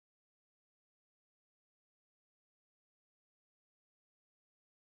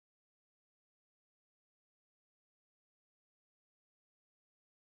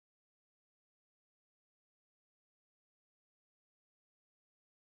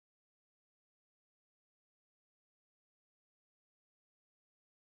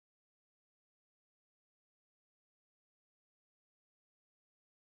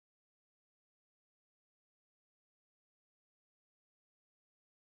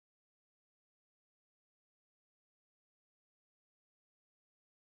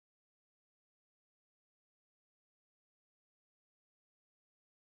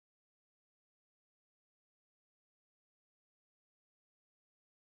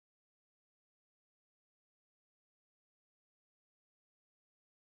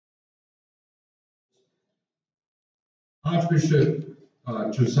Archbishop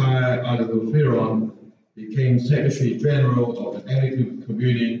Josiah Idowu-Fearon became Secretary General of the Anglican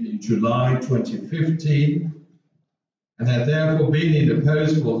Communion in July 2015 and had therefore been in the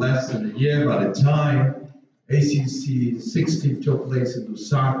post for less than a year by the time ACC-17 took place in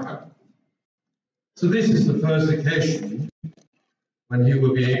Osaka. So this is the first occasion when he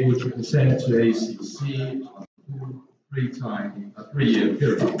will be able to present to ACC on a 3-year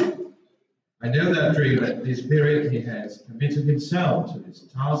period. I know that during this period he has committed himself to his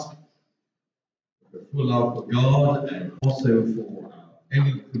task with full love for God and also for our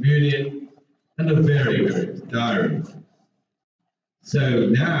Anglican Communion and a very, very diary. So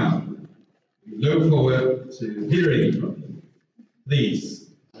now we look forward to hearing from him.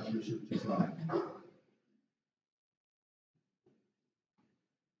 Please, Archbishop Josiah.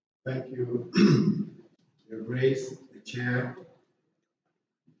 Thank you, Your Grace, the Chair.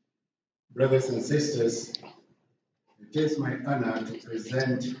 Brothers and sisters, it is my honor to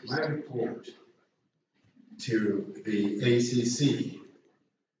present my report to the ACC.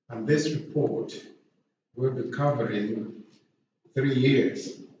 And this report will be covering 3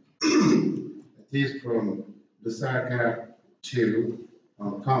 years. It is from Osaka to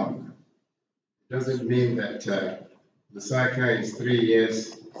Hong Kong. It doesn't mean that Osaka is 3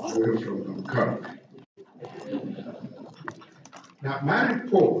 years away from Hong Kong. Now, my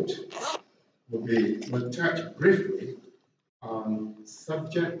report will touch briefly on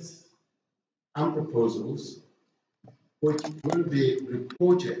subjects and proposals which will be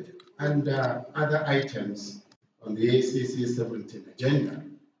reported under other items on the ACC-17 agenda.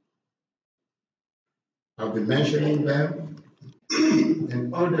 I'll be mentioning them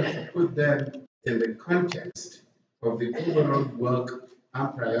in order to put them in the context of the overall work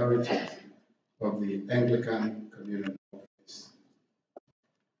and priorities of the Anglican Communion Office.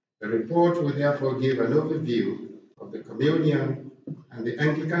 The report will therefore give an overview of the Communion and the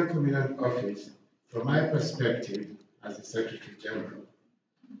Anglican Communion Office from my perspective as the Secretary General.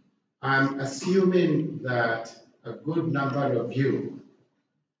 I'm assuming that a good number of you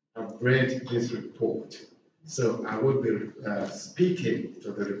have read this report, so I will be speaking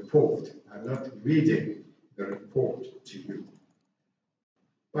to the report and not reading the report to you.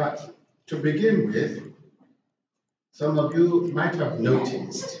 But to begin with, some of you might have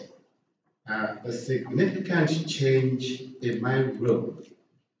noticed the significant change in my role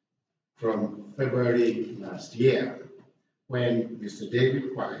from February last year, when Mr.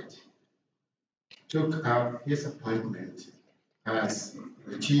 David White took up his appointment as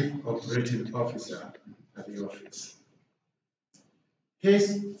the Chief Operating Officer at the office.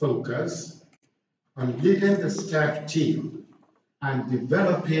 His focus on leading the staff team and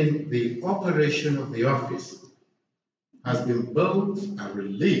developing the operation of the office has been both a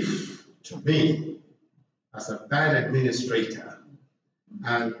relief to me as a band administrator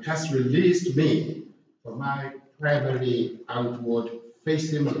and has released me from my primary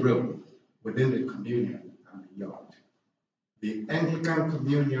outward-facing role within the Communion and beyond. The Anglican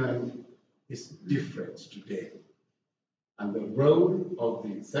Communion is different today, and the role of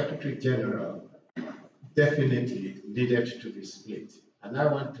the Secretary General definitely needed to be split. And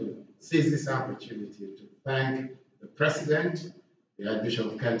I want to seize this opportunity to thank the President, the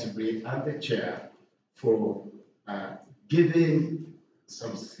Archbishop of Canterbury, and the Chair for giving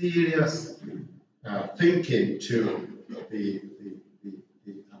some serious thinking to the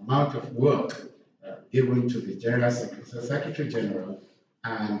amount of work given to the Secretary General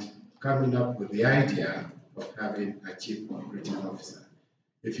and coming up with the idea of having a Chief Operating Officer.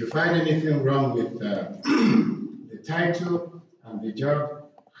 If you find anything wrong with the title and the job,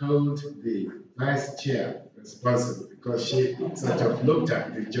 hold the Vice Chair responsible, because she sort of looked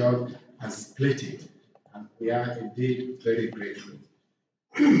at the job and split it, and we are indeed very grateful.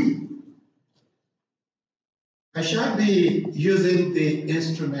 I shall be using the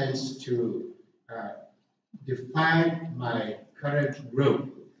instruments to define my current role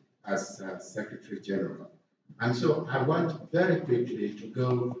as Secretary General. And so I want very quickly to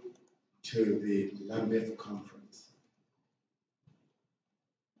go to the Lambeth Conference.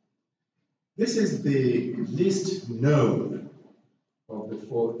 This is the least known of the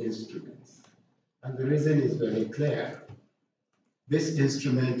 4 instruments. And the reason is very clear. This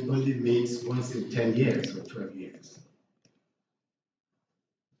instrument only meets once in 10 years or 12 years.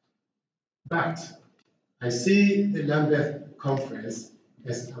 But I see the Lambeth Conference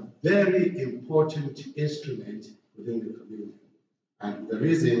as a very important instrument within the community. And the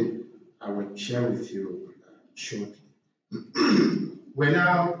reason I will share with you shortly. We're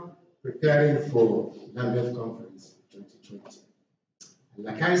now preparing for Lambeth Conference 2020.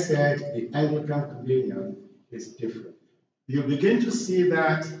 Like I said, the Anglican Communion is different. You begin to see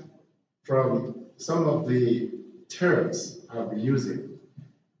that from some of the terms I'll be using.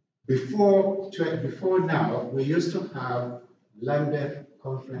 Before now, we used to have Lambeth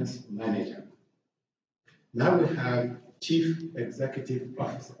Conference Manager. Now we have Chief Executive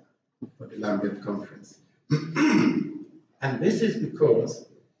Officer for the Lambeth Conference. And this is because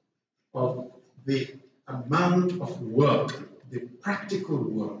of the amount of work, the practical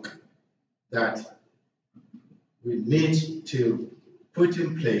work that we need to put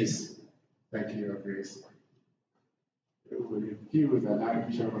in place. Thank you, Your Grace. He was an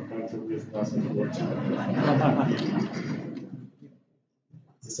Archbishop of Canterbury, doesn't watch.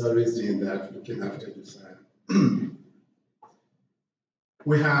 He's always doing that, looking after Josiah.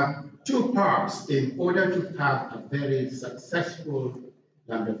 We have two parts in order to have a very successful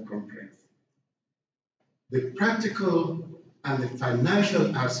Lambeth Conference. The practical and the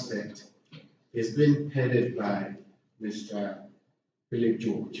financial aspect is being headed by Mr. Philip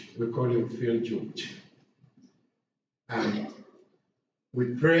George. We call him Phil George. And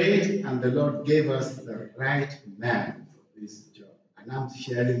we prayed, and the Lord gave us the right man for this job. And I'm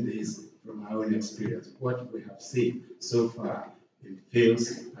sharing this from my own experience, what we have seen so far in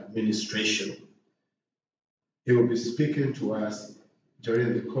Phil's administration. He will be speaking to us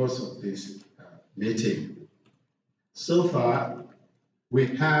during the course of this meeting. So far, we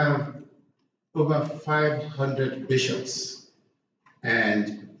have over 500 bishops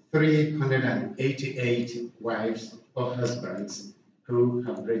and 388 wives or husbands who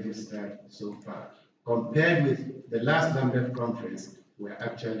have registered so far. Compared with the last Lambeth Conference, we're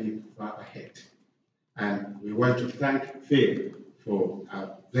actually far ahead. And we want to thank Phil for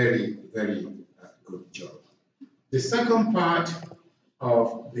a very, very good job. The second part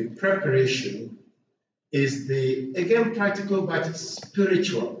of the preparation is the, again, practical but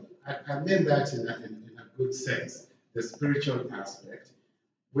spiritual. I mean that in a good sense, the spiritual aspect,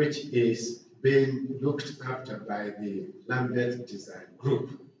 which is being looked after by the Lambeth Design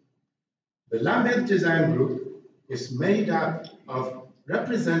Group. The Lambeth Design Group is made up of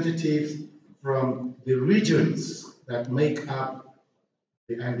representatives from the regions that make up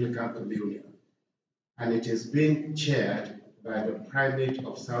the Anglican Communion, and it is being chaired by the Primate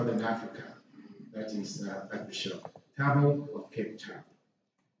of Southern Africa, that is Archbishop Thabo of Cape Town.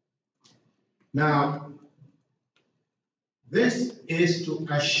 Now, this is to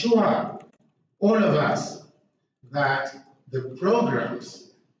assure all of us that the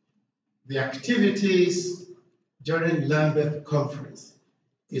programs, the activities during Lambeth Conference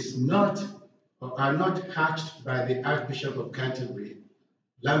are not hatched by the Archbishop of Canterbury,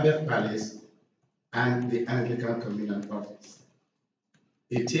 Lambeth Palace, and the Anglican Communion Office.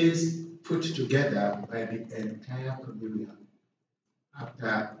 It is put together by the entire communion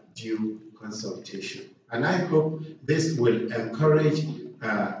after due consultation. And I hope this will encourage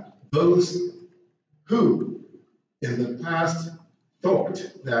those who in the past thought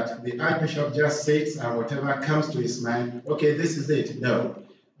that the Archbishop just sits and whatever comes to his mind, okay, this is it. No.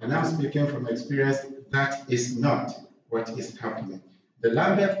 And I'm speaking from experience, that is not what is happening. The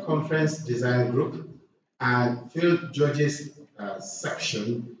Lambeth Conference Design Group and Phil George's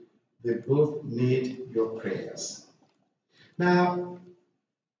section, they both need your prayers. Now,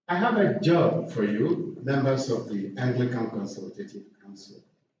 I have a job for you, members of the Anglican Consultative Council,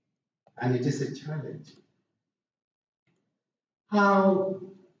 and it is a challenge. How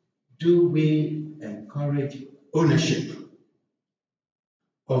do we encourage ownership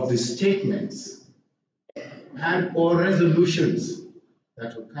of the statements and or resolutions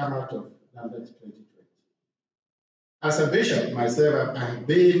that will come out of Lambeth 2020? As a bishop myself, I have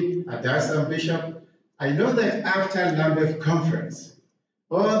been a diocese bishop. I know that after Lambeth Conference,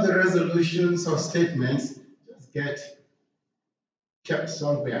 all the resolutions or statements just get kept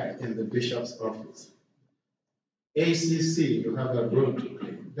somewhere in the bishop's office. ACC, you have a role to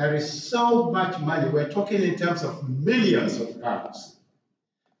play. There is so much money. We're talking in terms of millions of pounds.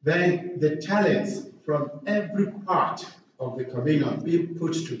 Then the talents from every part of the communion being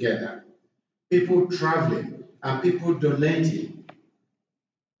put together, people traveling and people donating.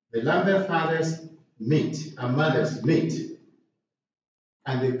 The Lambeth fathers meet and mothers meet,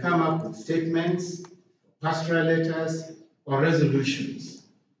 and they come up with statements, pastoral letters, or resolutions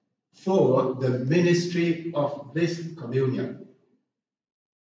for the ministry of this communion.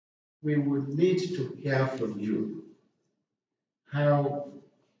 We would need to hear from you how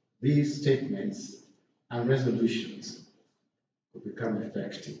these statements and resolutions will become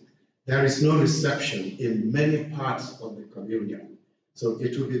effective. There is no reception in many parts of the communion. So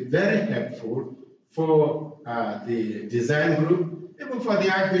it will be very helpful for the design group, even for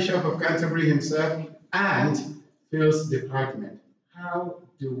the Archbishop of Canterbury himself, and Fields Department, how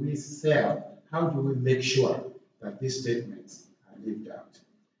do we sell, how do we make sure that these statements are lived out?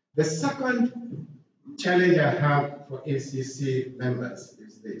 The second challenge I have for ACC members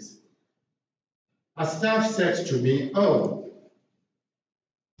is this. A staff said to me, oh,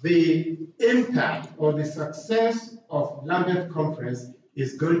 the impact or the success of Lambeth Conference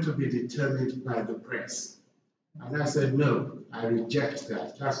is going to be determined by the press. And I said, no, I reject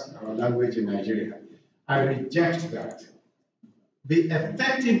that. That's our language in Nigeria. I reject that. The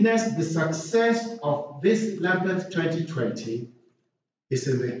effectiveness, the success of this Lambeth 2020 is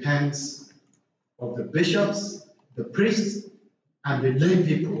in the hands of the bishops, the priests, and the lay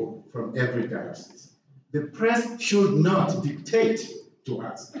people from every diocese. The press should not dictate to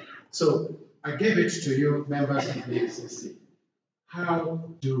us. So I gave it to you, members of the ACC. How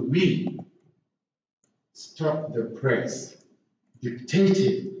do we stop the press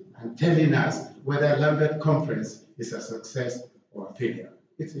dictating and telling us whether Lambeth Conference is a success or a failure?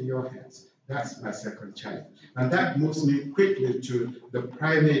 It's in your hands. That's my second challenge. And that moves me quickly to the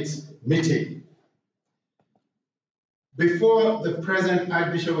primate meeting. Before the present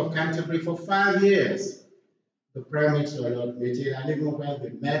Archbishop of Canterbury, for 5 years, the primates were not meeting, and even when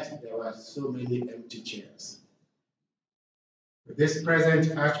they met, there were so many empty chairs. With this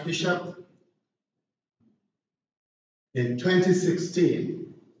present Archbishop, in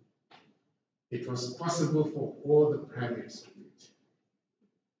 2016, it was possible for all the primates to meet.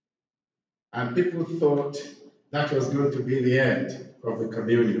 And people thought that was going to be the end of the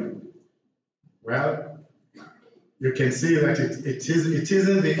communion. Well, you can see that it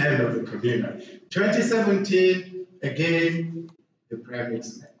isn't the end of the communion. 2017, again, the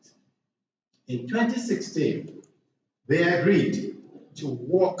primates met. In 2016, they agreed to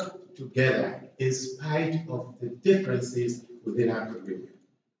work together in spite of the differences within our communion.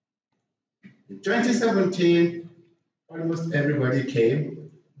 In 2017, almost everybody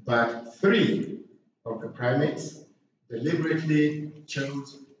came, but 3 of the primates deliberately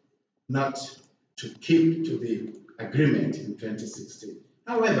chose not to keep to the agreement in 2016.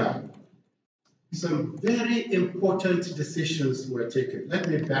 However, some very important decisions were taken. Let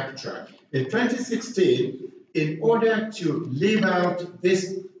me backtrack. In 2016, in order to live out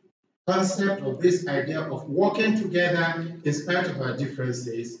this concept or this idea of working together in spite of our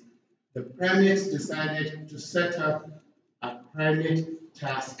differences, the primates decided to set up a primate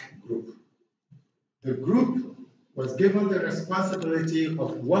task group. The group was given the responsibility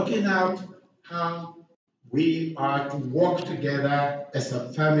of working out how we are to work together as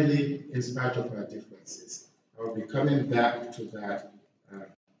a family in spite of our differences. I'll be coming back to that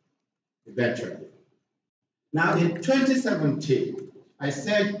eventually. Now, in 2017, I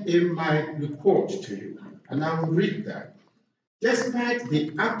said in my report to you, and I will read that, despite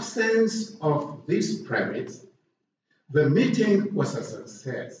the absence of these primates, the meeting was a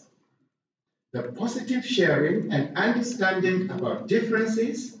success. The positive sharing and understanding about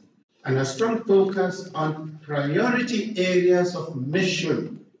differences and a strong focus on priority areas of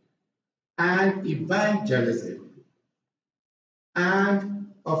mission and evangelism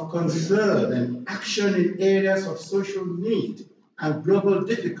and of concern and action in areas of social need and global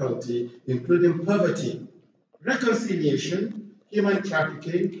difficulty, including poverty, reconciliation, human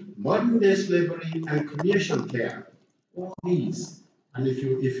trafficking, modern-day slavery, and creation care. All these. And if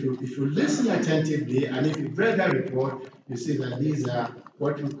you listen attentively, and if you've read that report, you see that these are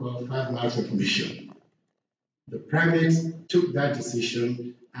what we call 5 marks of mission. The primates took that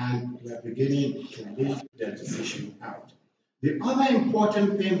decision, and they are beginning to live their decision out. The other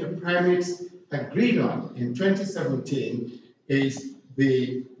important thing the primates agreed on in 2017 is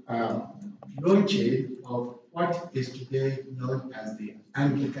the launching of what is today known as the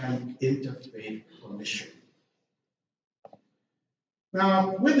Anglican Interfaith Commission.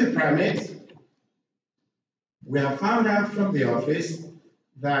 Now, with the primates, we have found out from the office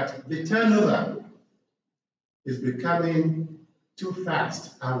that the turnover is becoming too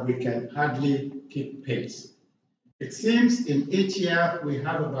fast and we can hardly keep pace. It seems in each year we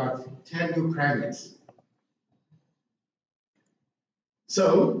have about 10 new primates.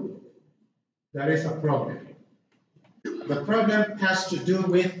 So, there is a problem. The problem has to do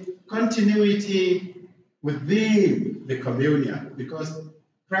with continuity within the communion, because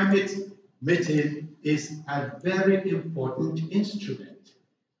primate meeting is a very important instrument.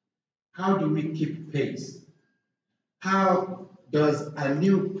 How do we keep pace? How does a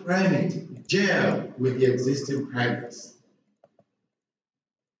new primate gel with the existing primates?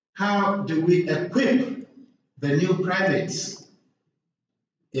 How do we equip the new primates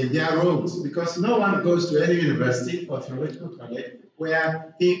in their roles? Because no one goes to any university or theological college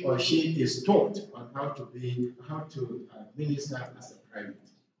where he or she is taught on how to minister as a primate.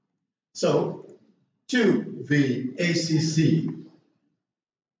 So, to the ACC,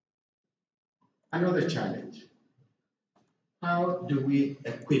 another challenge. How do we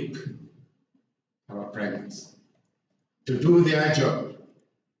equip our primates to do their job?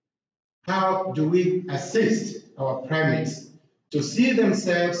 How do we assist our primates to see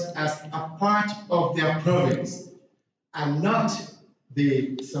themselves as a part of their province and not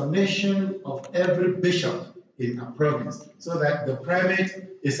the summation of every bishop in a province, so that the primate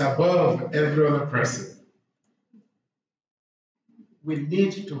is above every other person? We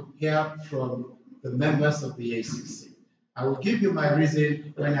need to hear from the members of the ACC. I will give you my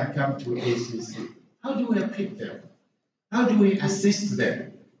reason when I come to ACC. How do we equip them? How do we assist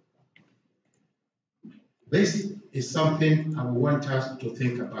them? This is something I want us to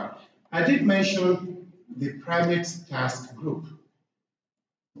think about. I did mention the primate task group.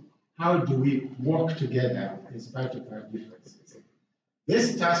 How do we work together in spite of our differences?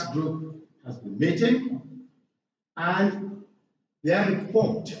 This task group has been meeting, and their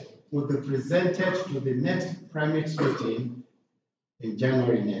report will be presented to the next primate meeting in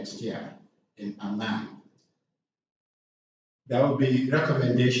January next year in Amman. There will be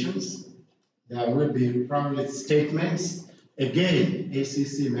recommendations, there will be probably statements. Again,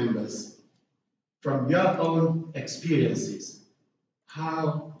 ACC members, from your own experiences,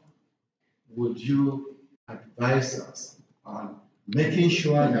 how would you advise us on making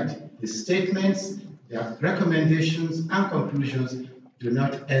sure that the statements, their recommendations and conclusions do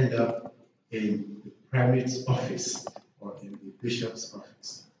not end up in the primate's office or in the bishop's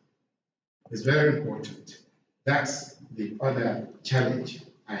office? It's very important. That's the other challenge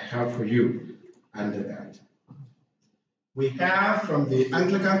I have for you under that. We have, from the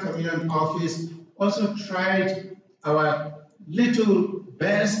Anglican Communion office, also tried our little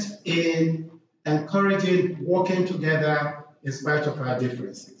best in encouraging working together in spite of our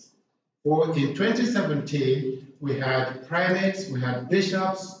differences. For in 2017, we had primates, we had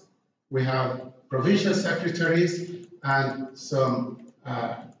bishops, we have provincial secretaries, and some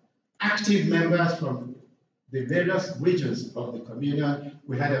active members from the various regions of the communion.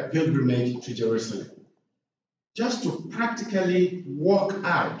 We had a pilgrimage to Jerusalem. Just to practically work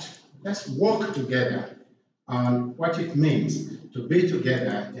out, let's work together on what it means to be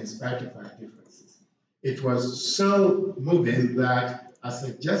together in spite of our differences. It was so moving that a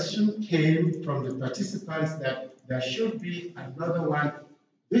suggestion came from the participants that there should be another one,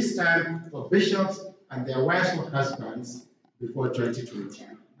 this time for bishops and their wives or husbands, before 2020.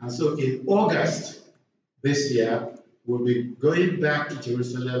 And so in August this year, we'll be going back to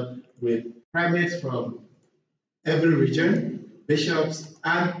Jerusalem with primates from every region, bishops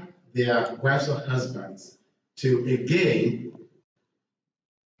and their wives or husbands, to again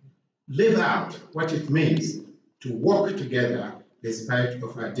live out what it means to work together despite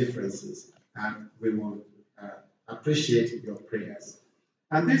of our differences. And we will appreciate your prayers.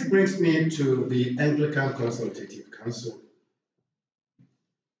 And this brings me to the Anglican Consultative Council.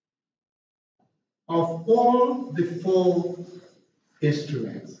 Of all the 4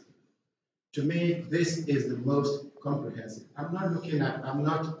 instruments, to me, this is the most comprehensive. I'm not looking at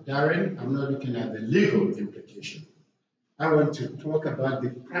the legal implication. I want to talk about the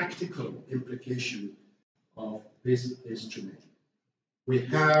practical implication of this instrument. We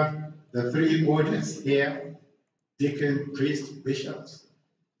have the 3 orders here: deacon, priest, bishops.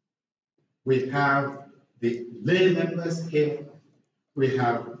 We have the lay members here. We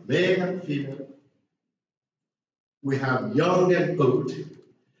have male and female. We have young and old.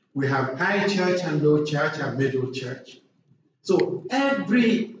 We have high church and low church and middle church. So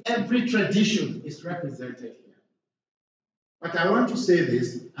every tradition is represented here. But I want to say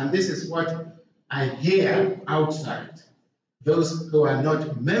this, and this is what I hear outside, those who are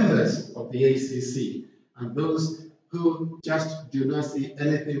not members of the ACC and those who just do not see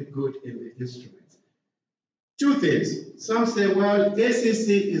anything good in the instruments. 2 things. Some say, well, ACC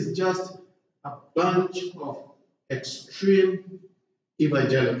is just a bunch of extreme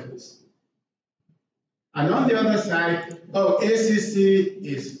evangelicals. And on the other side, oh, ACC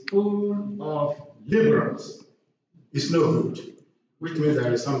is full of liberals. It's no good, which means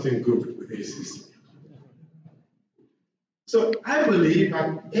there is something good with ACC. So I believe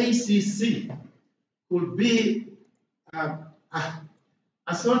that ACC could be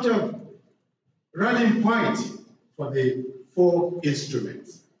a sort of running point for the 4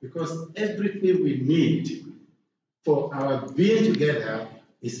 instruments, because everything we need for our being together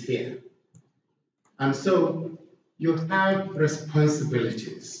is here. And so you have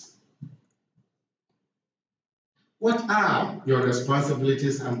responsibilities. What are your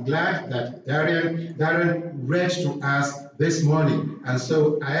responsibilities? I'm glad that Darren read to us this morning, and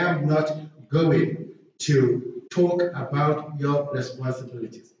so I am not going to talk about your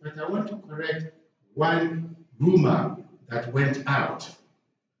responsibilities. But I want to correct one rumor that went out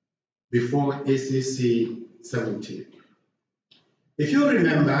before ACC-17. If you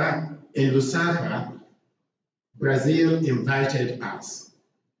remember, in Lusaka, Brazil invited us,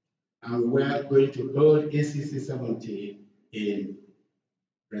 and we were going to hold ACC-17 in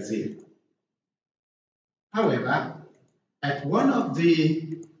Brazil. However, at one of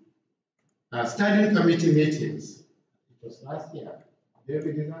the standing committee meetings, it was last year,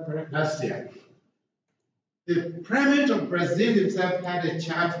 David, is that correct? Last year, the Primate of Brazil himself had a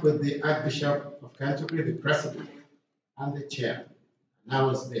chat with the Archbishop of Canterbury, the president, and the chair, and I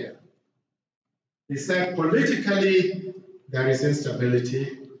was there. He said, politically, there is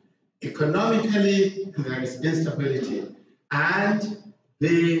instability, economically, there is instability, and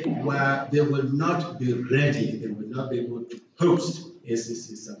they will not be ready, they will not be able to host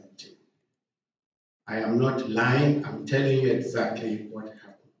ACC-17. I am not lying, I'm telling you exactly what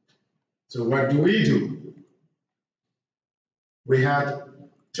happened. So what do? We had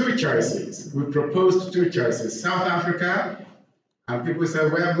two choices. We proposed two choices, South Africa, and people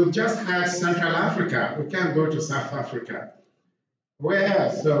said, well, we've just had Central Africa, we can't go to South Africa.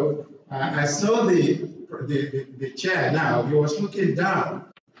 Well, so I saw the chair now, he was looking down.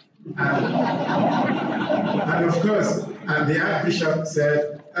 And of course, the Archbishop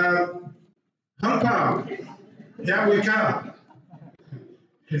said, Hong Kong, here we come.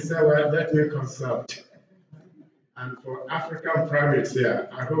 He said, well, let me consult. And for African primates here,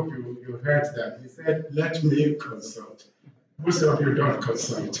 I hope you heard that. He said, let me consult. Most of you don't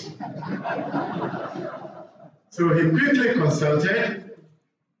consult. So he quickly consulted,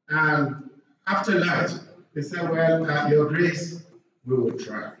 and after lunch, he said, well, Your Grace, we will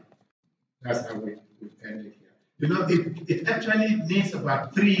try. That's how we ended here. You know, it actually needs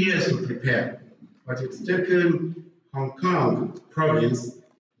about 3 years to prepare, but it's taken Hong Kong province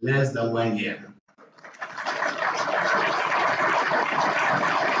less than 1 year.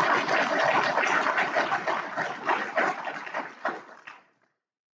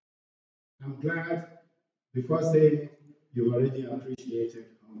 I'm glad, before saying it, you've already appreciated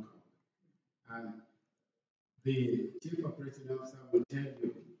Hong Kong. And the Chief Operating Officer will tell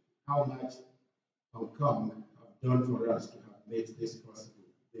you how much Hong Kong have done for us to have made this possible.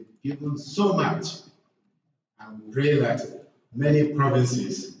 They've given so much, and we pray that many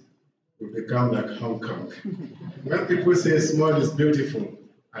provinces will become like Hong Kong. When people say small is beautiful,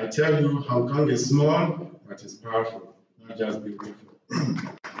 I tell you Hong Kong is small, but it's powerful, not just beautiful.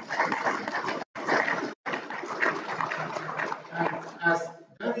 As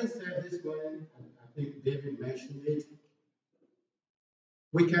Darren said this morning, and I think David mentioned it,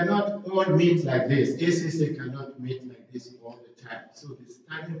 we cannot all meet like this. ACC cannot meet like this all the time. So the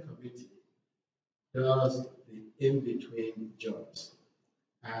standing committee does the in-between jobs.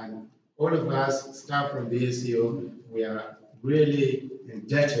 And all of us, staff from the ACO, we are really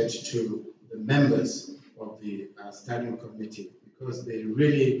indebted to the members of the standing committee, because they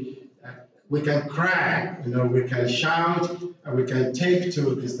really, we can cry, you know, we can shout, and we can take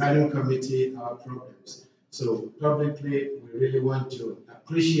to the standing committee our problems. So publicly, we really want to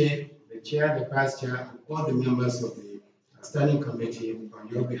appreciate the chair, the vice chair, and all the members of the standing committee on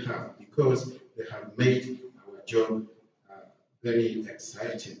your behalf, because they have made our job very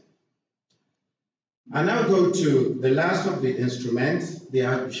exciting. I now go to the last of the instruments, the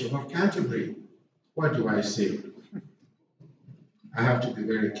Archbishop of Canterbury. What do I say? I have to be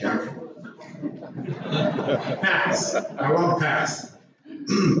very careful. Pass. I won't pass.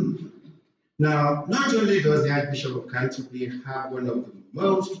 Now, not only does the Archbishop of Canterbury have one of the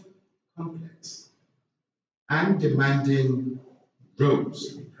most complex and demanding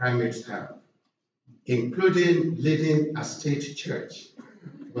roles primates have, including leading a state church,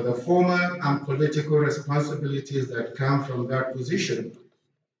 with the formal and political responsibilities that come from that position,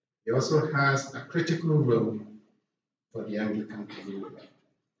 he also has a critical role for the Anglican Communion.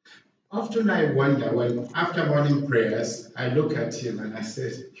 Often I wonder, when after morning prayers, I look at him and I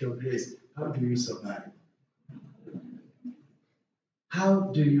say, Your Grace, how do you survive? How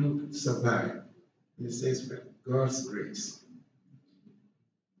do you survive? And he says, by God's grace.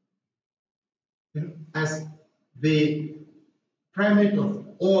 You know, as the primate of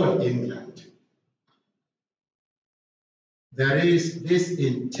all England, there is this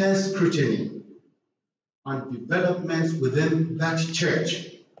intense scrutiny on developments within that church,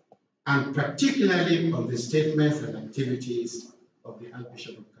 and particularly on the statements and activities of the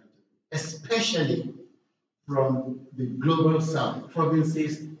Archbishop of Canterbury, especially from the global south,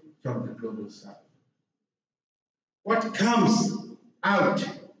 provinces from the global south. What comes out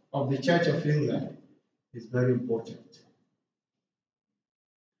of the Church of England is very important.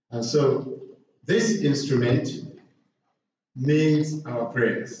 And so this instrument needs our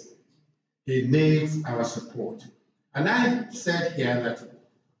prayers. It needs our support. And I said here that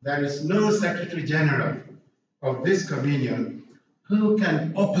there is no Secretary General of this communion who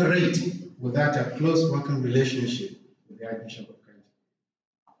can operate without a close working relationship with the Archbishop of Canterbury.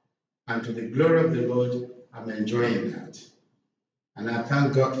 And to the glory of the Lord, I'm enjoying that. And I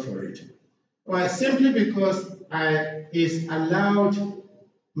thank God for it. Well, simply because he allowed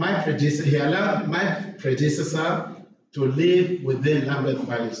my predecessor to live within Lambeth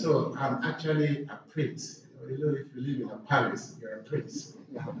Valley. So I'm actually a prince. You know, if you live in a palace, you're a prince.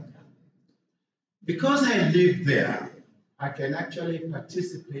 Because I live there, I can actually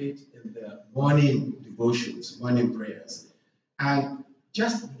participate in the morning devotions, morning prayers. And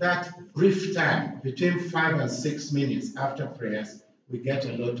just that brief time, between 5 and 6 minutes after prayers, we get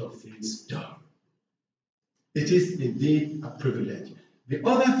a lot of things done. It is indeed a privilege. The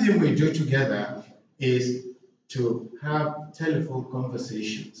other thing we do together is to have telephone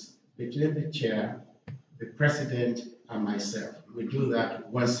conversations between the chair, the president, and myself. We do that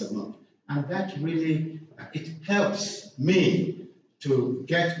once a month. And that really, it helps me to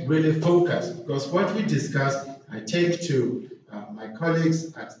get really focused, because what we discuss, I take to my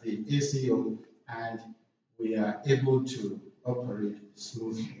colleagues at the ACO, and we are able to operate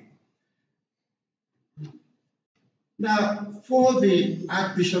smoothly. Now, for the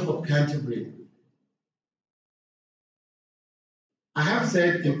Archbishop of Canterbury, I have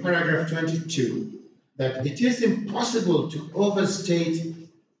said in paragraph 22 that it is impossible to overstate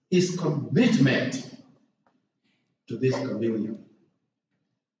his commitment to this communion.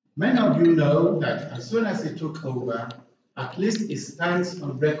 Many of you know that as soon as he took over, at least it stands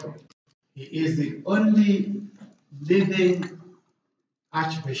on record, he is the only living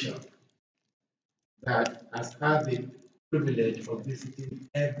Archbishop that has had the privilege of visiting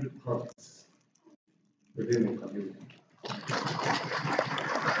every province within the community.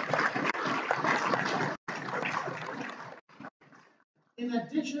 In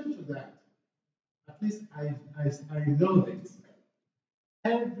addition to that, at least I know this,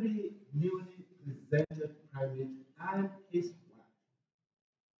 every newly presented primate and his wife,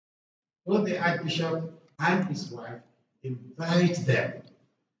 both the Archbishop and his wife, invite them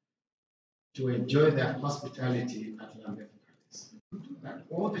to enjoy their hospitality at Lambeth Palace. We do that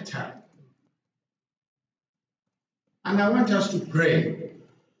all the time. And I want us to pray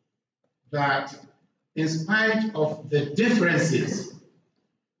that in spite of the differences,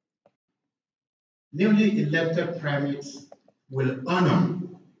 newly elected primates will honor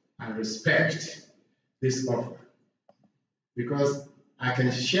and respect this offer. Because I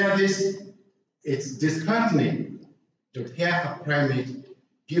can share this, it's disheartening to hear a primate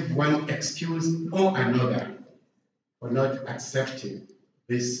give one excuse or another for not accepting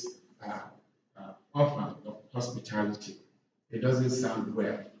this offer of hospitality. It doesn't sound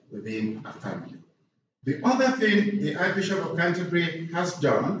well within a family. The other thing the Archbishop of Canterbury has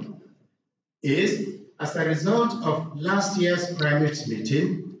done is, as a result of last year's primates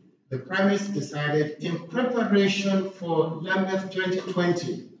meeting, the primates decided in preparation for Lambeth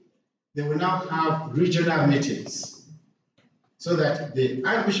 2020, they will now have regional meetings, so that the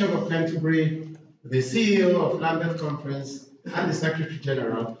Archbishop of Canterbury, the CEO of Lambeth Conference, and the Secretary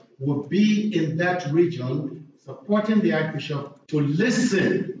General will be in that region supporting the Archbishop to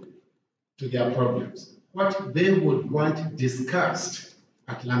listen to their problems, what they would want discussed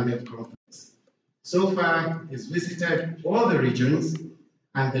at Lambeth Conference. So far, he's visited all the regions,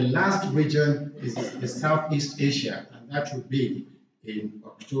 and the last region is the Southeast Asia, and that will be in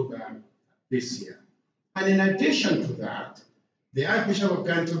October this year. And in addition to that, the Archbishop of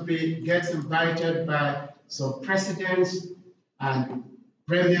Canterbury gets invited by some presidents and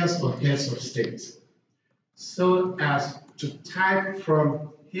premiers or heads of state, so as to type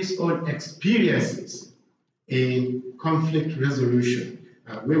from his own experiences in conflict resolution.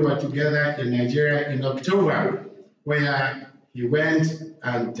 We were together in Nigeria in October, where he went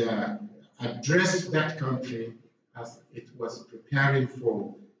and addressed that country as it was preparing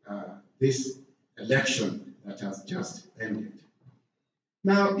for this election that has just ended.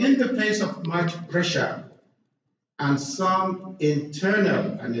 Now, in the face of much pressure and some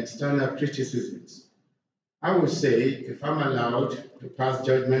internal and external criticisms, I would say, if I'm allowed to pass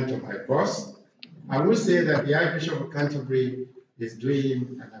judgment on my boss, I would say that the Archbishop of Canterbury is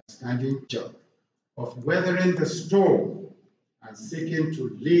doing an outstanding job of weathering the storm and seeking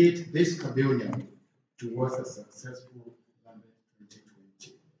to lead this communion towards a successful Lambeth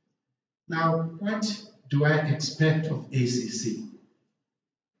 2020. Now, what do I expect of ACC?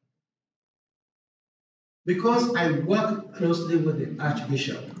 Because I work closely with the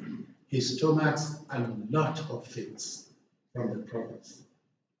Archbishop, he stomachs a lot of things from the province,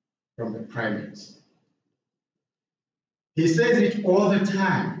 from the primates. He says it all the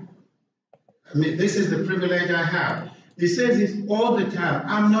time. I mean, this is the privilege I have. He says it all the time.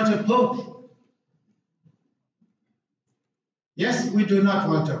 I'm not a pope. Yes, we do not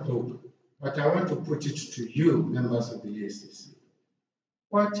want a pope, but I want to put it to you, members of the ACC.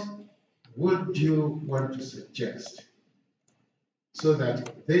 What would you want to suggest so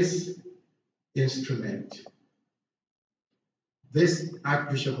that this instrument, this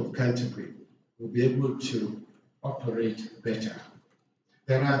Archbishop of Canterbury, will be able to operate better?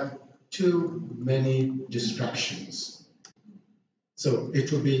 There are too many distractions. So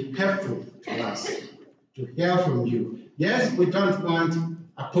it will be helpful to us to hear from you. Yes, we don't want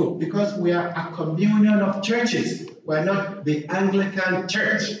a pope because we are a communion of churches. We are not the Anglican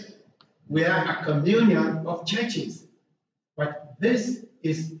Church. We are a communion of churches. But this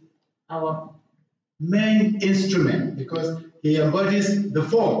is our main instrument because he embodies the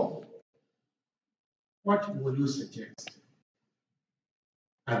form. What would you suggest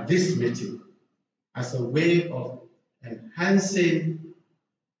at this meeting as a way of enhancing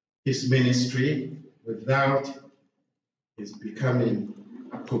his ministry without his becoming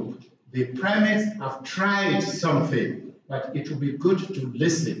a pope? The primates have tried something, but it would be good to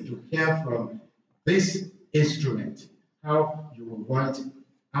listen, to hear from this instrument, how you will want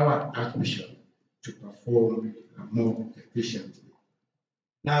our Archbishop to perform more efficiently.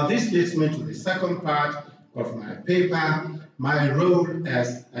 Now, this leads me to the second part of my paper, my role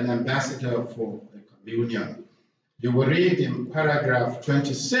as an ambassador for the communion. You will read in paragraph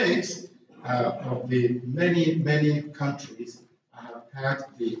 26 of the many countries I have had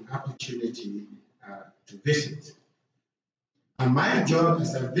the opportunity to visit. And my job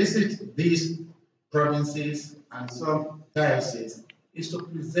as I visit these provinces and some dioceses is to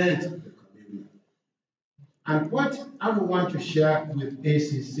present the communion. And what I would want to share with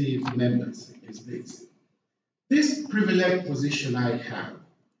ACC members is this. This privileged position I have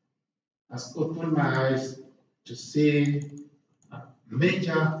has opened my eyes to see a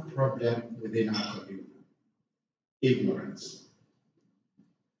major problem within our community: ignorance.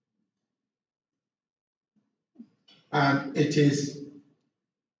 And it is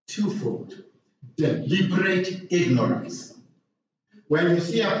twofold: deliberate ignorance. When you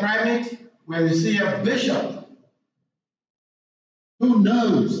see a primate, when you see a bishop, who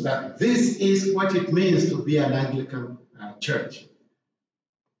knows that this is what it means to be an Anglican church?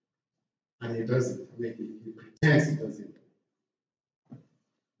 And he doesn't. I mean, he pretends he doesn't.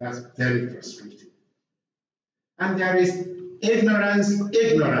 That's very frustrating. And there is ignorance.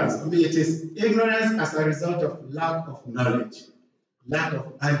 I mean, it is ignorance as a result of lack of knowledge, lack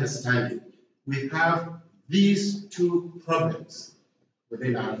of understanding. We have these two problems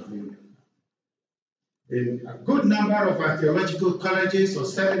within our community. In a good number of our theological colleges or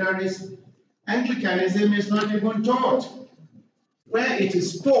seminaries, Anglicanism is not even taught. Where it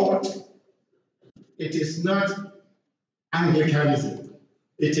is taught, it is not Anglicanism.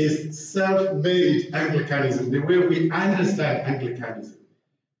 It is self-made Anglicanism, the way we understand Anglicanism.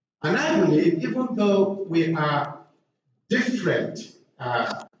 And I believe, even though we are different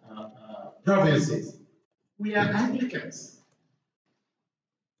provinces, we are Anglicans.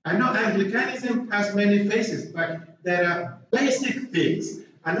 I know Anglicanism has many faces, but there are basic things.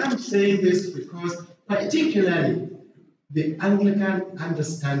 And I'm saying this because particularly the Anglican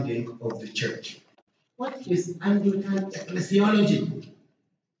understanding of the church. What is Anglican ecclesiology?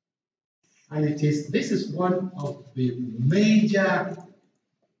 And this is one of the major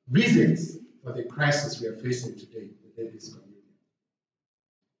reasons for the crisis we are facing today within this community.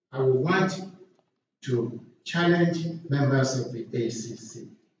 I would want to challenge members of the ACC.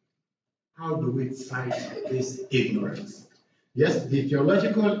 How do we fight this ignorance? Yes, the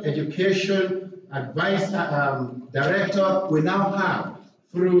Theological Education Advisor Director we now have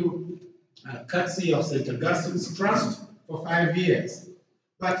through courtesy of St. Augustine's Trust for 5 years.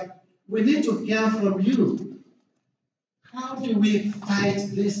 But we need to hear from you. How do we fight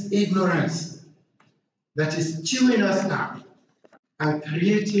this ignorance that is chewing us up and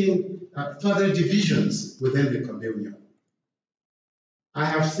creating further divisions within the communion? I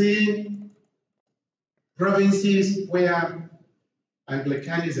have seen provinces where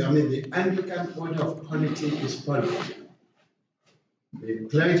Anglicanism, I mean the Anglican order of polity is followed. The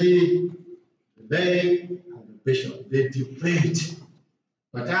clergy, the lay, and the bishop, they debate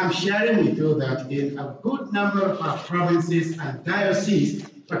But I'm sharing with you that in a good number of our provinces and dioceses,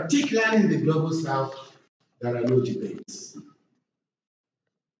 particularly in the Global South, there are no debates.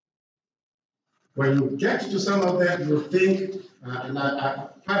 When you get to some of them, you think,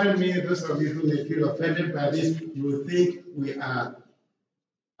 pardon me, those of you who may feel offended by this, you will think we are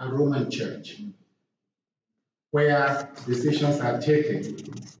a Roman church, where decisions are taken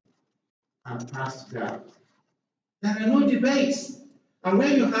and passed down. There are no debates. And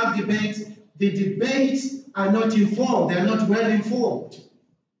when you have debates, the debates are not informed, they are not well informed.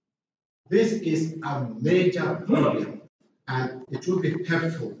 This is a major problem, and it will be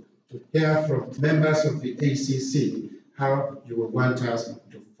helpful to hear from members of the ACC how you will want us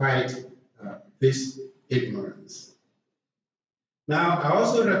to fight this ignorance. Now, I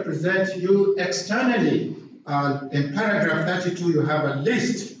also represent you externally. In paragraph 32, you have a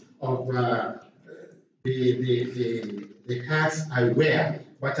list of the hats I wear,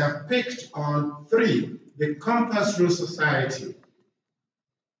 but I've picked on 3. The Compass Rose Society.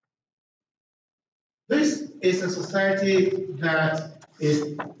 This is a society that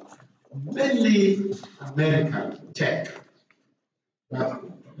is mainly American tech. But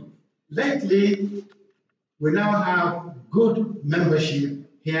lately, we now have good membership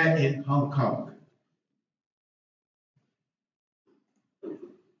here in Hong Kong.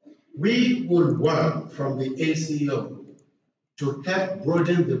 We will work from the ACO to help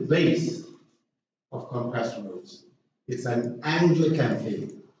broaden the base of Compass Rose. It's an Anglican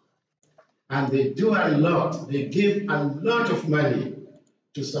thing. And they do a lot. They give a lot of money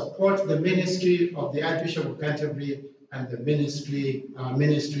to support the ministry of the Archbishop of Canterbury and the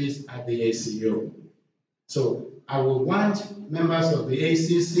ministries at the ACO. So I will want members of the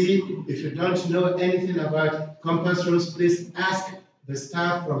ACC, if you don't know anything about Compass Rose, please ask the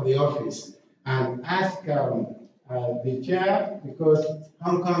staff from the office and ask the chair, because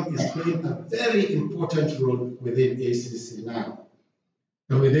Hong Kong is playing a very important role within ACC now,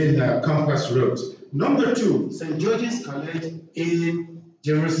 within Compass Rose. Number 2, St. George's College in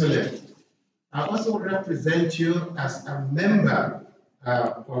Jerusalem. I also represent you as a member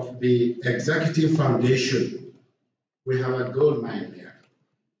of the Executive Foundation. We have a gold mine here.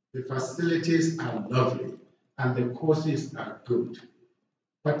 The facilities are lovely and the courses are good.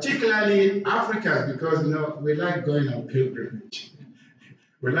 Particularly Africans, because we like going on pilgrimage.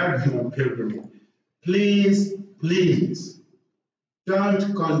 We like going on pilgrimage. Please, please,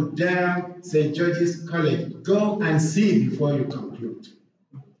 don't condemn St. George's College. Go and see before you conclude.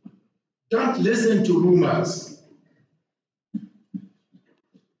 Don't listen to rumors.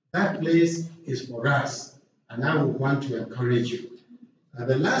 That place is for us, and I would want to encourage you.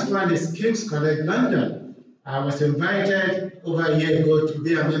 The last one is King's College, London. I was invited over a year ago to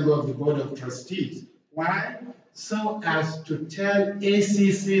be a member of the Board of Trustees. Why? So as to tell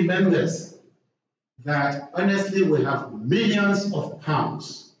ACC members that honestly we have millions of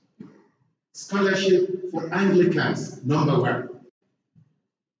pounds. Scholarship for Anglicans, number 1.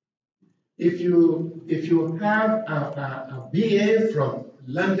 If you have a BA from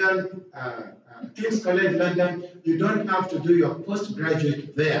London, King's College London, you don't have to do your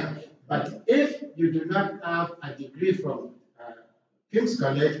postgraduate there. But if you do not have a degree from King's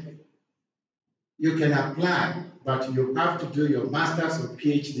College, you can apply, but you have to do your master's or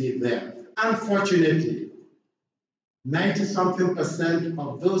PhD there. Unfortunately, 90-something%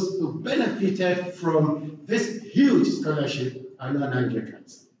 of those who benefited from this huge scholarship are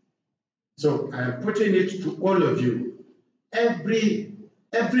non-Anglicans. So I am putting it to all of you.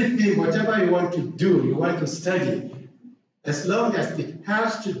 Everything, whatever you want to do, you want to study, as long as it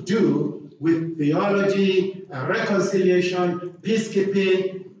has to do with theology, reconciliation,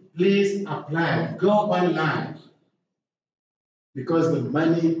 peacekeeping, please apply. Go online, because the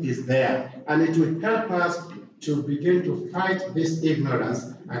money is there, and it will help us to begin to fight this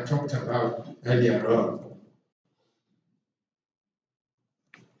ignorance I talked about earlier on.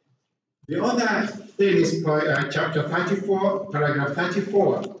 The other thing is chapter 34, paragraph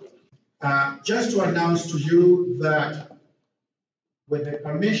 34. Just to announce to you that with the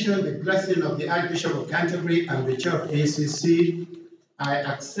permission, the blessing of the Archbishop of Canterbury and the Chair of ACC, I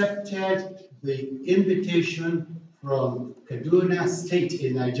accepted the invitation from Kaduna State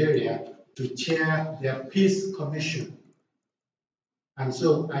in Nigeria to chair their Peace Commission. And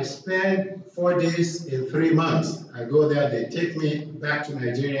so I spend 4 days in 3 months. I go there, they take me back to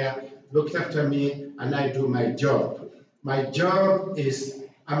Nigeria, look after me, and I do my job. My job is,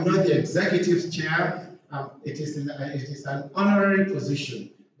 I'm not the executive chair, it is an honorary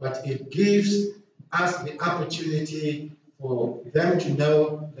position, but it gives us the opportunity for them to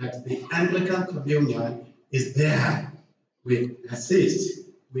know that the Anglican Communion is there. We assist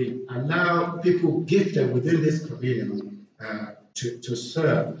we allow people gifted within this communion to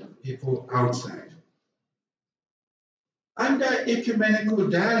serve people outside. Under ecumenical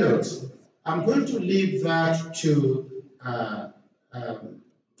dialogues, I'm going to leave that to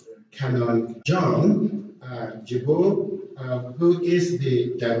Canon John Jibo, who is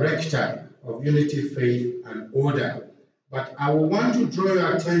the Director of Unity, Faith and Order. But I will want to draw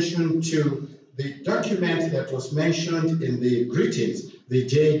your attention to the document that was mentioned in the greetings, the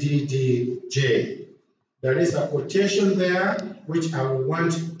JDDJ. There is a quotation there which I will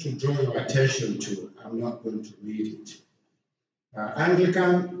want to draw your attention to. I'm not going to read it.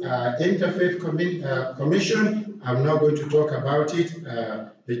 Anglican Interfaith Commission, I'm not going to talk about it.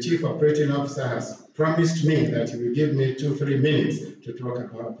 The Chief Operating Officer has promised me that he will give me 2-3 minutes to talk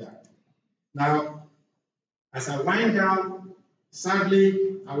about that. Now, as I wind down,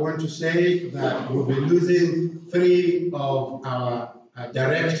 sadly, I want to say that we'll be losing 3 of our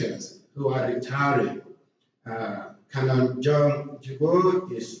directors who are retiring. Canon John Jibo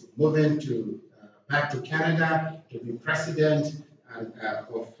is moving back to Canada to be president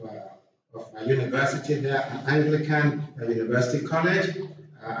of a university there, at Anglican University College,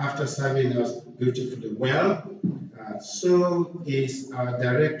 after serving us beautifully well. So is our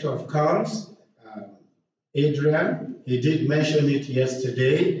Director of Calls, Adrian. He did mention it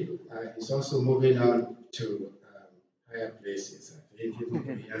yesterday. He's also moving on to higher places. I think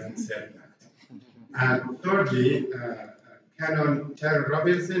he hasn't said that. And thirdly, Canon Terry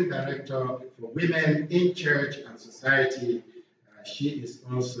Robinson, Director for Women in Church and Society. She is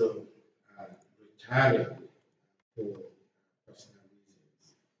also retiring for personal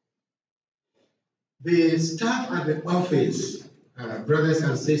reasons. The staff at the office, brothers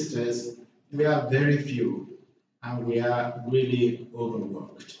and sisters, we are very few and we are really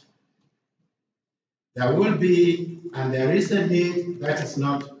overworked. There will be, and there is a need, that is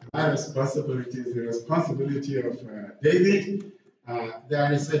not my responsibility, it's the responsibility of David.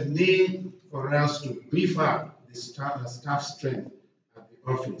 There is a need for us to beef up the staff strength at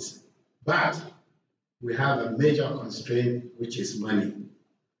the office. But we have a major constraint, which is money.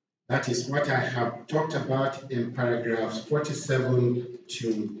 That is what I have talked about in paragraphs 47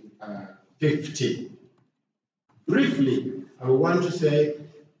 to 50. Briefly, I want to say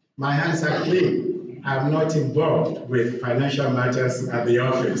my hands are clean. I'm not involved with financial matters at the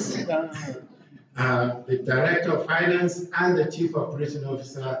office. The Director of Finance and the Chief Operating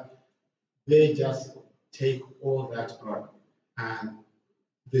Officer, they just take all that on. And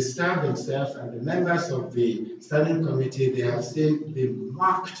the staff themselves and the members of the standing committee, they have seen the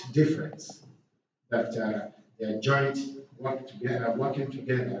marked difference that their joint working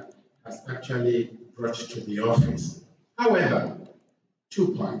together has actually brought to the office. However,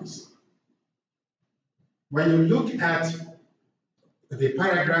 2 points. When you look at the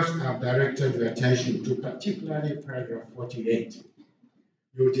paragraphs I've directed your attention to, particularly paragraph 48,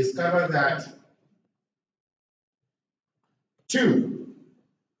 you'll discover that 2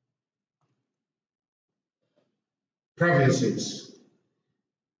 provinces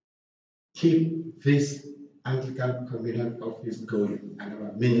keep this Anglican Communion office going and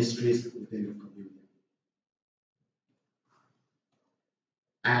our ministries within the communion.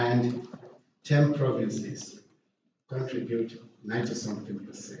 And 10 provinces contribute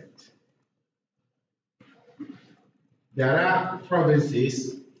 90-something%. There are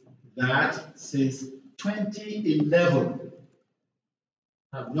provinces that since 2011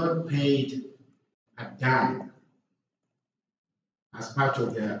 have not paid a dime as part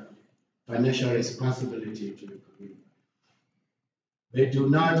of their financial responsibility to the community. They do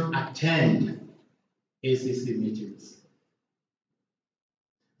not attend ACC meetings.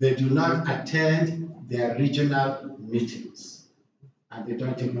 They do not attend their regional meetings, and they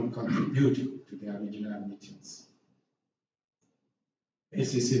don't even contribute to their regional meetings.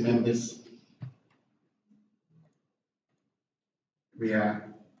 ACC members, we are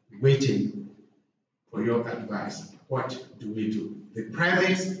waiting for your advice. What do we do? The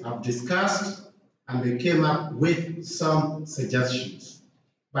primates have discussed and they came up with some suggestions.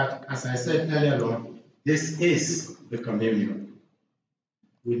 But as I said earlier on, this is the communion.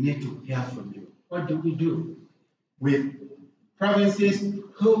 We need to hear from you. What do we do with provinces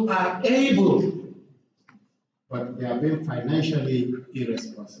who are able, but they are being financially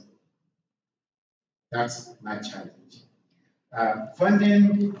irresponsible? That's my challenge.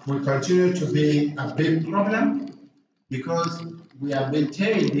 Funding will continue to be a big problem because we are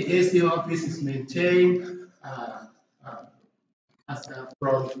maintained, the AC office is maintained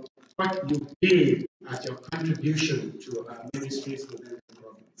from what you give as your contribution to our ministries within the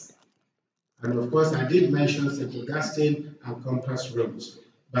province. And of course, I did mention St. Augustine and Compass Rooms.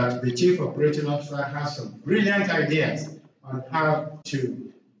 but the Chief Operating Officer has some brilliant ideas on how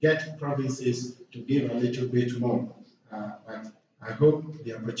to get provinces to give a little bit more. But I hope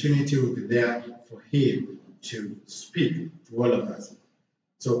the opportunity will be there for him to speak to all of us.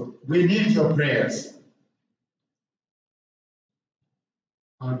 So we need your prayers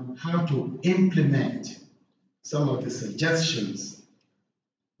on how to implement some of the suggestions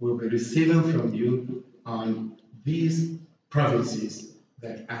we'll be receiving from you on these provinces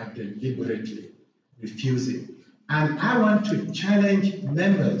that are deliberately refusing. And I want to challenge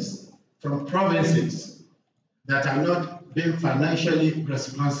members from provinces that are not being financially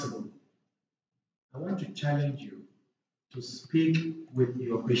responsible. I want to challenge you to speak with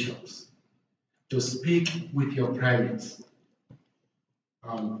your bishops, to speak with your primates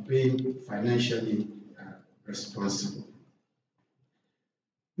on being financially responsible.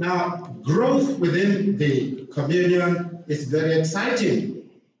 Now, growth within the communion is very exciting.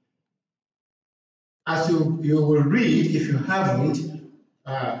 As you will read, if you haven't,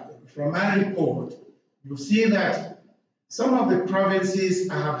 from my report, you see that some of the provinces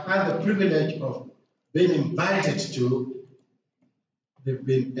I have had the privilege of being invited to, they've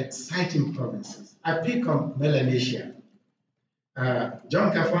been exciting provinces. I pick on Melanesia.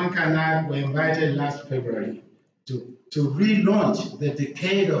 John Kafanka and I were invited last February to relaunch the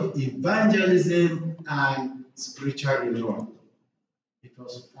decade of evangelism and spiritual renewal. It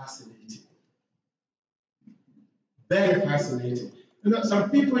was fascinating. Very fascinating. You know, some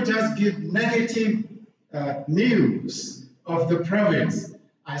people just give negative news of the province.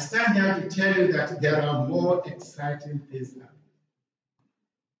 I stand here to tell you that there are more exciting things happening.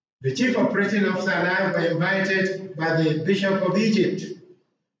 The Chief Operating Officer and I were invited by the Bishop of Egypt.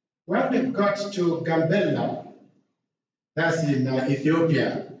 When we got to Gambela, that's in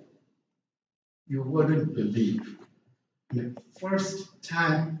Ethiopia, you wouldn't believe the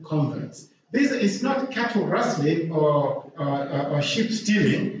first-time converts. This is not cattle rustling or sheep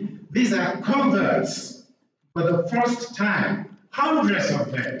stealing. These are converts for the first time, hundreds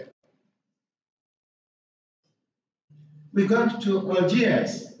of them. We got to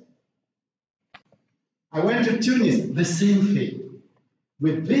Algiers. I went to Tunis, the same thing.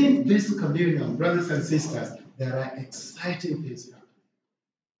 Within this communion, brothers and sisters, there are exciting things happening.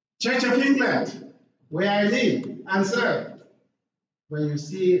 Church of England, where I live and serve, when you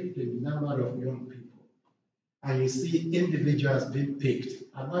see the number of young people and you see individuals being picked,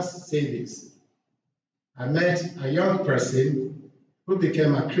 I must say this. I met a young person who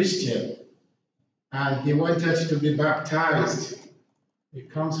became a Christian and he wanted to be baptized. He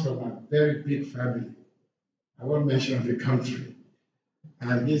comes from a very big family. I won't mention the country.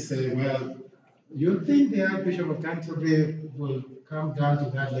 And he said, well, you think the Archbishop of Canterbury will come down to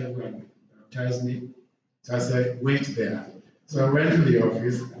that level and baptize me? So I said, wait there. So I went to the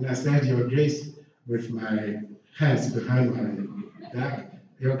office and I said, Your Grace, with my hands behind my back,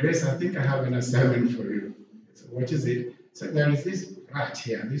 Your Grace, I think I have an assignment for you. So what is it? So there is this rat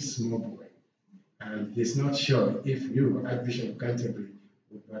here, this small boy, and he's not sure if you, Archbishop of Canterbury,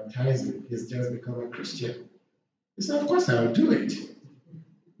 will baptize him. He's just become a Christian. He said, of course I'll do it.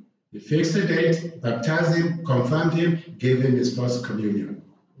 He fixed a date, baptized him, confirmed him, gave him his first communion.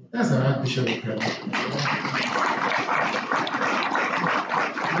 That's the Archbishop of Canterbury.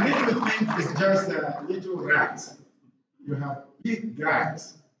 And if you think it's just a little rat, you have big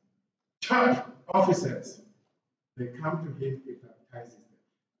guys, top officers. They come to him, he baptizes them.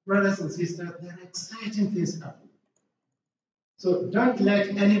 Brothers and sisters, there are exciting things happening. So don't let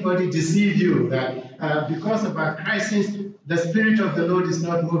anybody deceive you that because of our crisis, the Spirit of the Lord is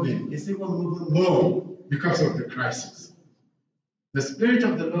not moving. It's even moving more because of the crisis. The Spirit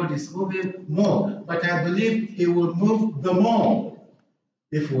of the Lord is moving more, but I believe He will move the more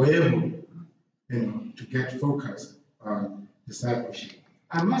if we're able, to get focused on discipleship.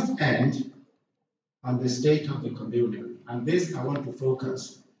 I must end on the state of the communion, and this I want to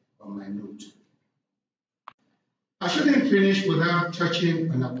focus on my note. I shouldn't finish without touching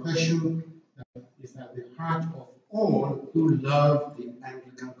on a question that is at the heart of all who love the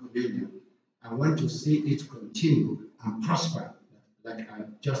Anglican Communion and want to see it continue and prosper like I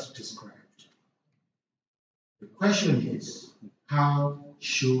just described. The question is, how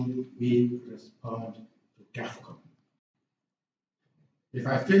should we respond to GAFCON? If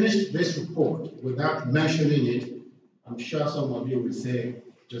I finish this report without mentioning it, I'm sure some of you will say,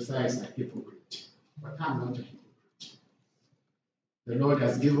 Josiah is a hypocrite. But I'm not a hypocrite. The Lord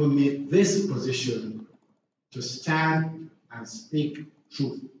has given me this position to stand and speak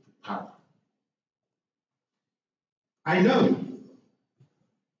truth to power. I know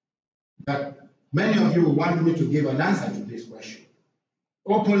that many of you want me to give an answer to this question.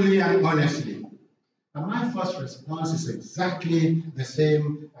 openly and honestly. And my first response is exactly the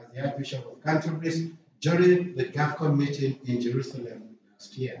same as the Archbishop of Canterbury's during the GAFCON meeting in Jerusalem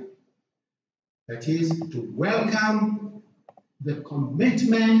last year. That is, to welcome the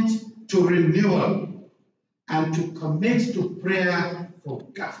commitment to renewal and to commit to prayer for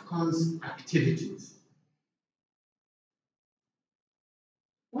GAFCON's activities.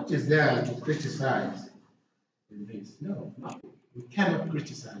 What is there to criticize in this? No, nothing. We cannot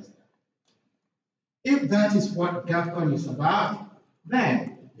criticize that. If that is what GAFCON is about,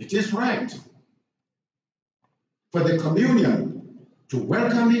 then it is right for the communion to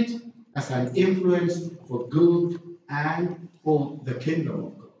welcome it as an influence for good and for the kingdom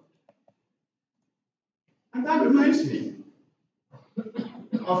of God. And that reminds me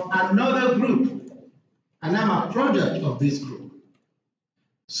of another group, and I'm a product of this group.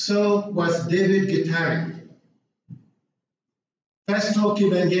 So was David Gitari, Festo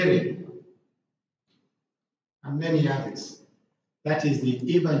Kibengere, and many others. That is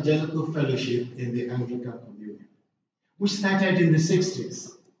the Evangelical Fellowship in the Anglican Communion, which started in the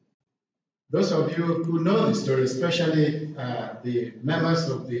 60s. Those of you who know the story, especially the members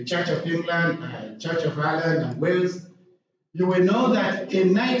of the Church of England, Church of Ireland and Wales, you will know that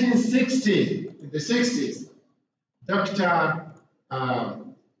in 1960, in the 60s, Dr.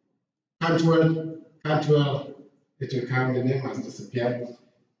 Cantwell, it will come, the name has disappeared.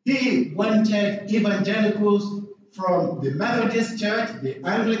 He wanted evangelicals from the Methodist Church, the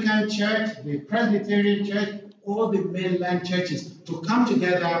Anglican Church, the Presbyterian Church, all the mainland churches to come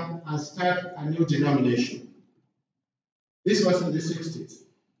together and start a new denomination. This was in the 60s.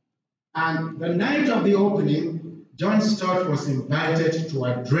 And the night of the opening, John Stott was invited to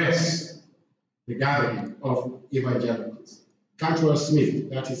address the gathering of evangelicals. Cantwell Smith,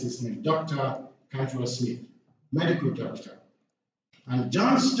 that is his name, Dr. Cantwell Smith, medical doctor. And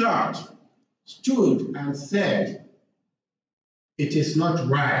John Stott stood and said, it is not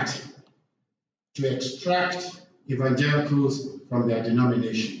right to extract evangelicals from their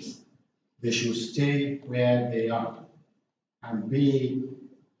denominations. They should stay where they are and be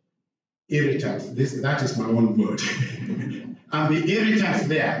irritants. That is my own word. And be irritants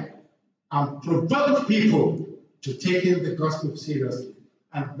there and provoke people to take in the gospel seriously.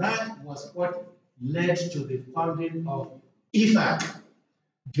 And that was what led to the founding of EFAC,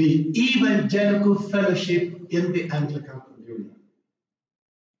 the Evangelical Fellowship in the Anglican Communion.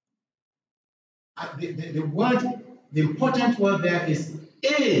 The important word there is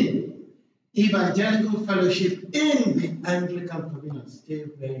a evangelical fellowship in the Anglican Communion. Stay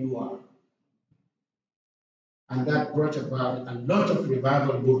where you are. And that brought about a lot of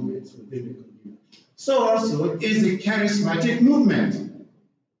revival movements within the community. So also is the charismatic movement.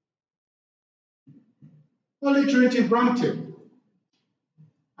 Holy Trinity Brompton.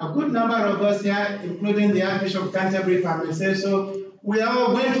 A good number of us here, including the Archbishop of Canterbury, if I may say so, we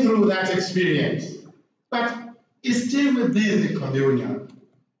all went through that experience. But it's still within the communion.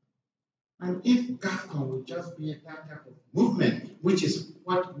 And if GAFCON will just be that type of movement, which is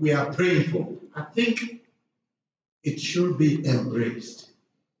what we are praying for, I think it should be embraced.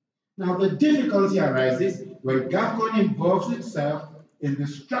 Now, the difficulty arises when GAFCON involves itself in the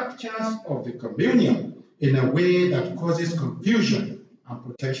structures of the communion in a way that causes confusion and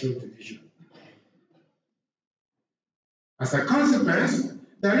potential division. As a consequence,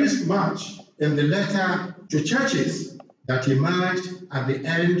 there is much in the letter to churches that emerged at the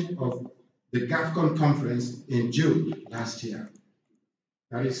end of the GAFCON conference in June last year.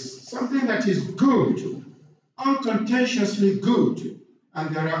 There is something that is good, uncontentiously good,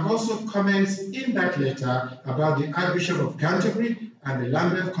 and there are also comments in that letter about the Archbishop of Canterbury and the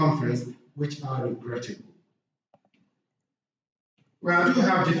Lambeth Conference, which are regrettable. Well, I do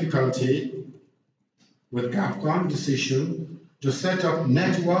have difficulty with GAFCON decision to set up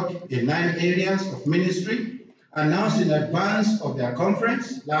network in 9 areas of ministry announced in advance of their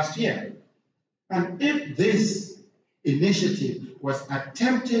conference last year. And if this initiative was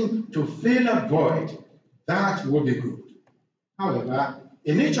attempting to fill a void, that would be good. However,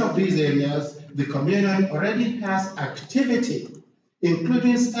 in each of these areas, the communion already has activity,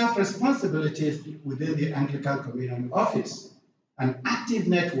 including staff responsibilities within the Anglican Communion Office, and active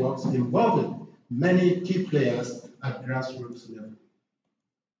networks involving many key players at grassroots level.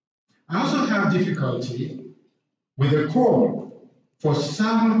 I also have difficulty with the call for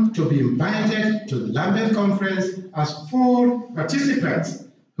some to be invited to the Lambeth Conference as full participants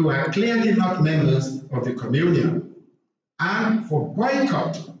who are clearly not members of the communion, and for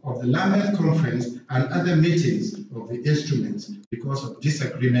boycott of the Lambeth Conference and other meetings of the instruments because of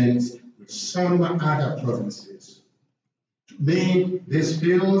disagreements with some other provinces. To me, this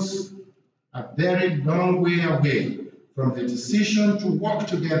feels a very long way away from the decision to work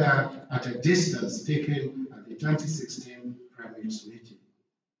together at a distance taken at the 2016 Prime Minister meeting.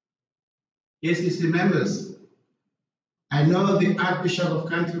 ACC members, I know the Archbishop of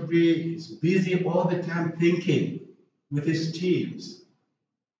Canterbury is busy all the time thinking with his teams,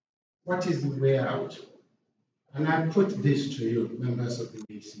 what is the way out? And I put this to you, members of the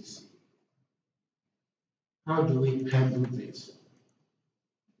ACC. How do we handle this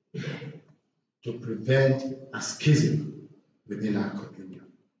to prevent a schism within our communion?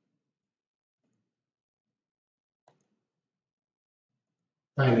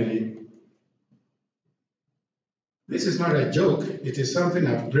 Finally, this is not a joke. It is something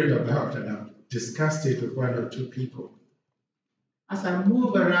I've prayed about and I've discussed it with one or two people. As I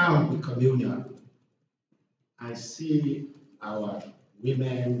move around the communion, I see our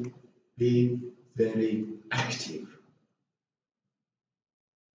women being very active.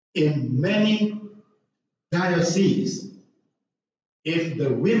 In many dioceses, if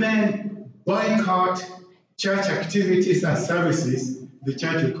the women boycott church activities and services, the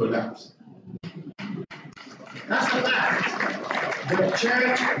church will collapse. That's a fact. The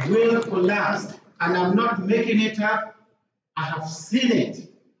church will collapse, and I'm not making it up. I have seen it.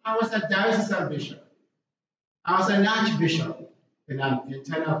 I was a diocesan bishop. I was an archbishop in an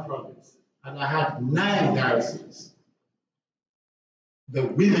internal province, and I had 9 dioceses. The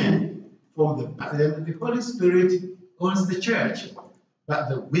women form the Holy Spirit owns the church, but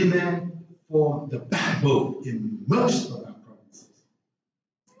the women form the backbone in most of our provinces.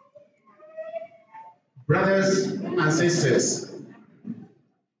 Brothers and sisters,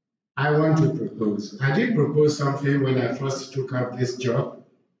 I want to propose. I did propose something when I first took up this job,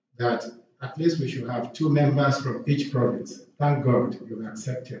 that at least we should have 2 members from each province. Thank God you've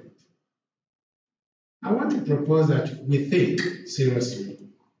accepted it. I want to propose that we think seriously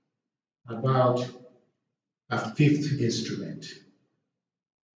about a 5th instrument,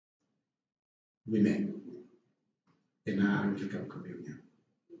 women, in our Anglican Communion.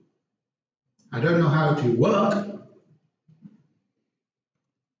 I don't know how it will work.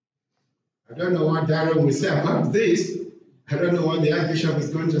 I don't know what Darren will say about this. I don't know what the Archbishop is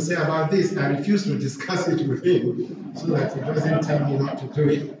going to say about this. I refuse to discuss it with him so that he doesn't tell me not to do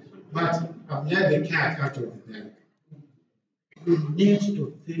it. But I've let the cat out of the bag. We need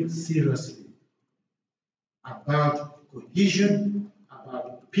to think seriously about cohesion,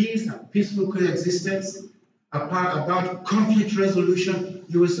 about peace and peaceful coexistence, about conflict resolution.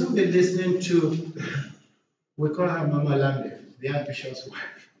 You will soon be listening to, we call her Mama Lambe, the Archbishop's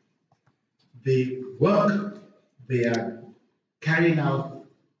wife. The work they are carrying out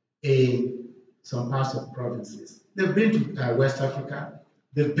in some parts of provinces. They've been to West Africa,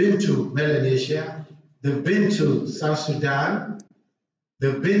 they've been to Melanesia, they've been to South Sudan,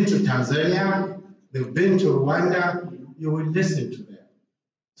 they've been to Tanzania, they've been to Rwanda. You will listen to them.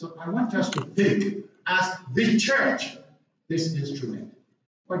 So I want us to think as the church, this instrument.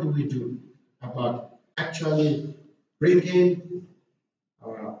 What do we do about actually bringing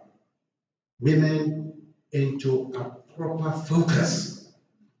our women into a proper focus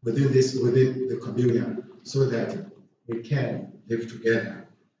within the communion, so that we can live together?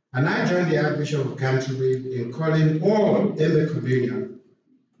 And I join the Archbishop of Canterbury in calling all in the communion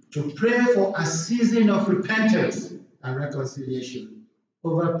to pray for a season of repentance and reconciliation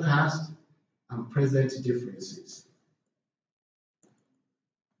over past and present differences.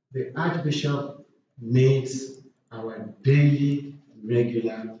 The Archbishop needs our daily,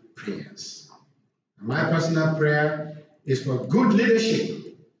 regular prayers. And my personal prayer is for good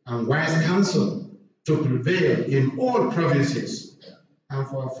leadership and wise counsel to prevail in all provinces, and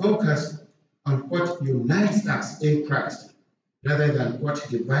for a focus on what unites us in Christ rather than what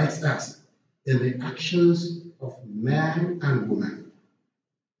divides us in the actions of man and woman.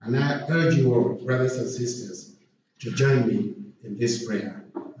 And I urge you all, brothers and sisters, to join me in this prayer.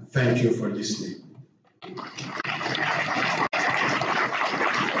 Thank you for listening.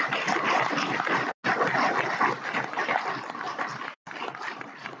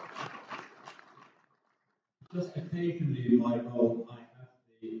 Just occasionally in my role, I have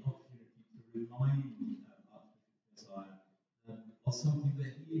the opportunity to remind Archbishop Josiah of something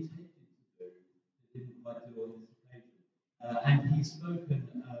that he intended to do, that didn't quite do on this occasion. And he's spoken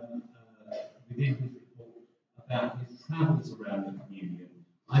within his report about his travels around the communion.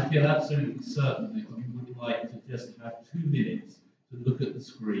 I feel absolutely certain that you would like to just have 2 minutes to look at the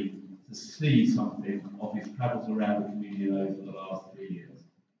screen to see something of his travels around the communion over the last 3 years.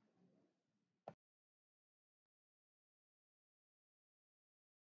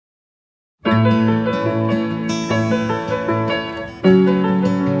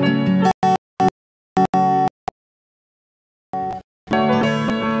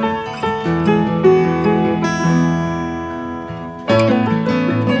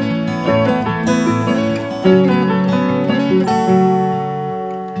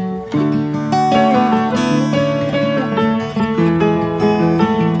 you.